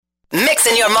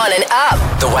Mixing your morning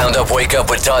up. The Wound Up Wake Up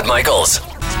with Todd Michaels.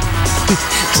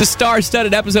 It's a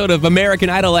star-studded episode of American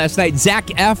Idol last night. Zac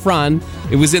Efron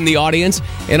was in the audience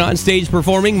and on stage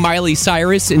performing. Miley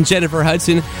Cyrus and Jennifer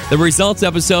Hudson. The results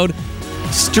episode.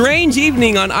 Strange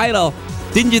evening on Idol.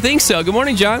 Didn't you think so? Good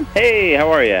morning, John. Hey,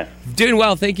 how are you? Doing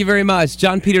well, thank you very much.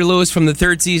 John Peter Lewis from the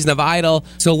third season of Idol.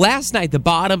 So last night, the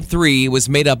bottom three was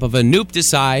made up of Anoop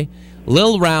Desai,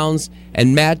 Lil Rounds,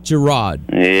 and Matt Gerard.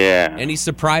 Yeah. Any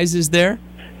surprises there?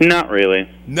 Not really.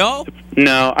 No?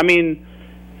 No, I mean,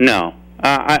 no.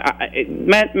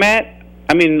 Matt,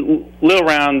 I mean, Lil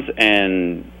Rounds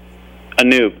and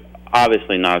Anoop,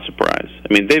 obviously not a surprise.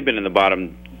 I mean, they've been in the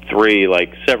bottom three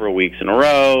like several weeks in a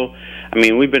row. I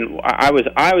mean, I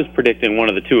was predicting one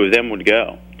of the two of them would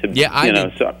go. I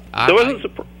wasn't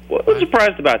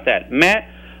surprised about that.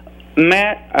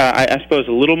 Matt, I suppose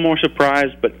a little more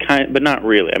surprised, but not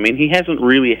really. I mean, he hasn't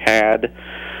really had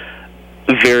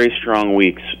very strong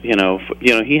weeks. You know,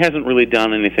 he hasn't really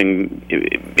done anything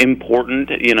important,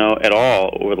 at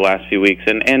all over the last few weeks,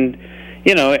 and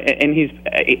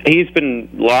he's been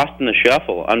lost in the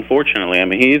shuffle. Unfortunately, I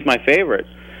mean, he's my favorite.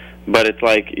 But it's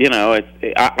like,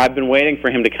 I've been waiting for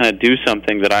him to kind of do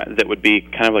something that would be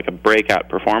kind of like a breakout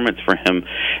performance for him,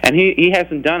 and he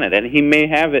hasn't done it, and he may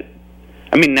have it.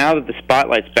 I mean, now that the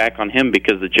spotlight's back on him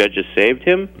because the judges saved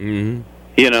him,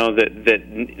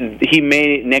 that he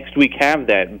may next week have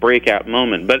that breakout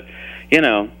moment. But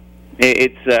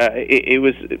it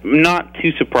was not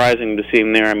too surprising to see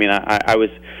him there. I mean, I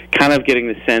was kind of getting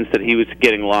the sense that he was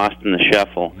getting lost in the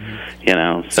shuffle,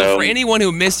 So for anyone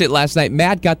who missed it last night,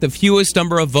 Matt got the fewest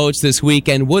number of votes this week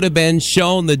and would have been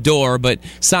shown the door, but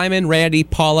Simon, Randy,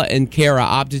 Paula, and Kara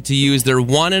opted to use their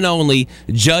one and only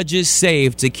judges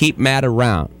save to keep Matt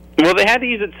around. Well, they had to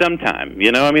use it sometime,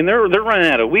 I mean, they're running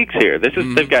out of weeks here. They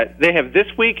have this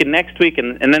week and next week,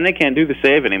 and then they can't do the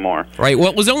save anymore. Right.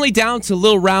 Well, it was only down to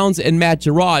Lil Rounds and Matt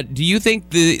Gerard. Do you think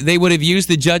they would have used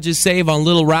the judges' save on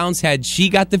Lil Rounds had she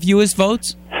got the fewest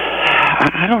votes?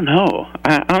 I don't know.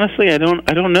 Honestly, I don't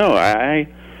know. I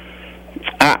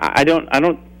don't know.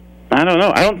 I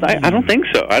don't think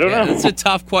so. I don't know. It's a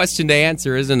tough question to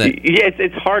answer, isn't it? Yeah,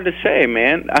 it's hard to say,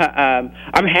 man.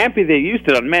 I'm happy they used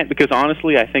it on Matt because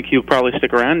honestly, I think he'll probably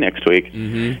stick around next week.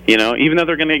 Mm-hmm. Even though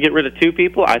they're going to get rid of two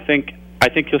people, I think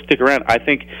he'll stick around. I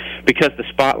think because the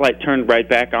spotlight turned right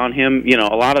back on him,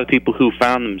 a lot of the people who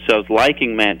found themselves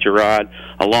liking Matt Gerard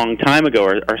a long time ago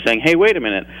are saying, "Hey, wait a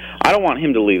minute, I don't want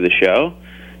him to leave the show."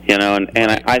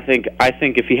 I think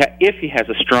if he has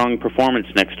a strong performance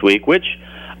next week, which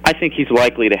I think he's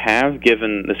likely to have,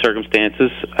 given the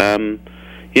circumstances.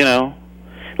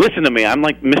 Listen to me. I'm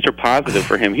like Mr. Positive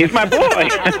for him. He's my boy.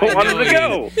 I don't want him to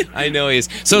go. I know he is.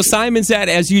 So Simon said,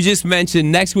 as you just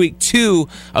mentioned, next week 2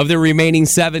 of the remaining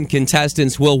 7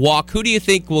 contestants will walk. Who do you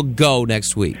think will go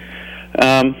next week?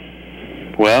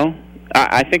 Well,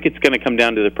 I think it's going to come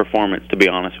down to the performance, to be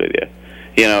honest with you.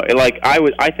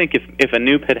 I think if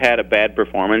Anoop had a bad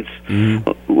performance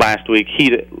last week,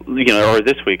 or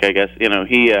this week, I guess, he'd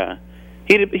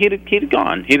have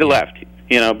gone. He'd have left.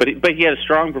 But he had a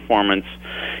strong performance,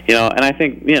 and I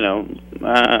think,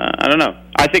 I don't know.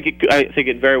 I think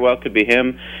it very well could be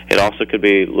him. It also could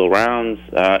be Lil Rounds.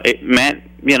 Matt,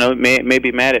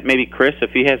 maybe Matt. It maybe Chris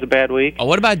if he has a bad week. Oh,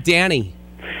 what about Danny?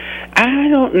 I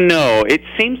don't know. It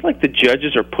seems like the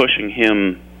judges are pushing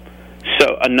him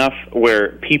so enough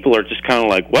where people are just kind of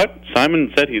like, what?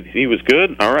 Simon said he was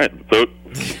good? All right, vote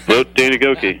Danny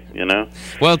Gokey,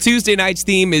 Well, Tuesday night's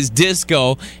theme is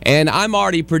disco, and I'm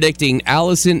already predicting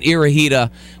Allison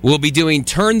Irahita will be doing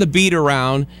Turn the Beat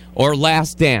Around or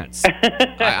Last Dance.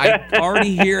 I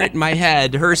already hear it in my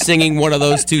head, her singing one of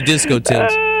those two disco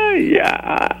tunes.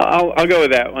 Yeah, I'll go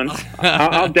with that one.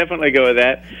 I'll definitely go with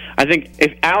that. I think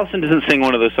if Allison doesn't sing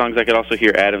one of those songs, I could also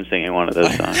hear Adam singing one of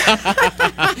those songs.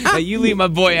 Now, you leave my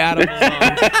boy Adam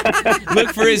alone.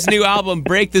 Look for his new album,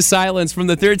 Break the Silence. From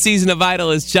the third season of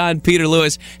Idol is John Peter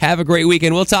Lewis. Have a great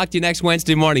weekend. We'll talk to you next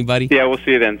Wednesday morning, buddy. Yeah, we'll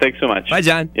see you then. Thanks so much. Bye,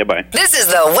 John. Yeah, bye. This is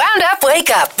the Wound Up Wake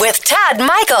Up with Todd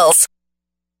Michaels.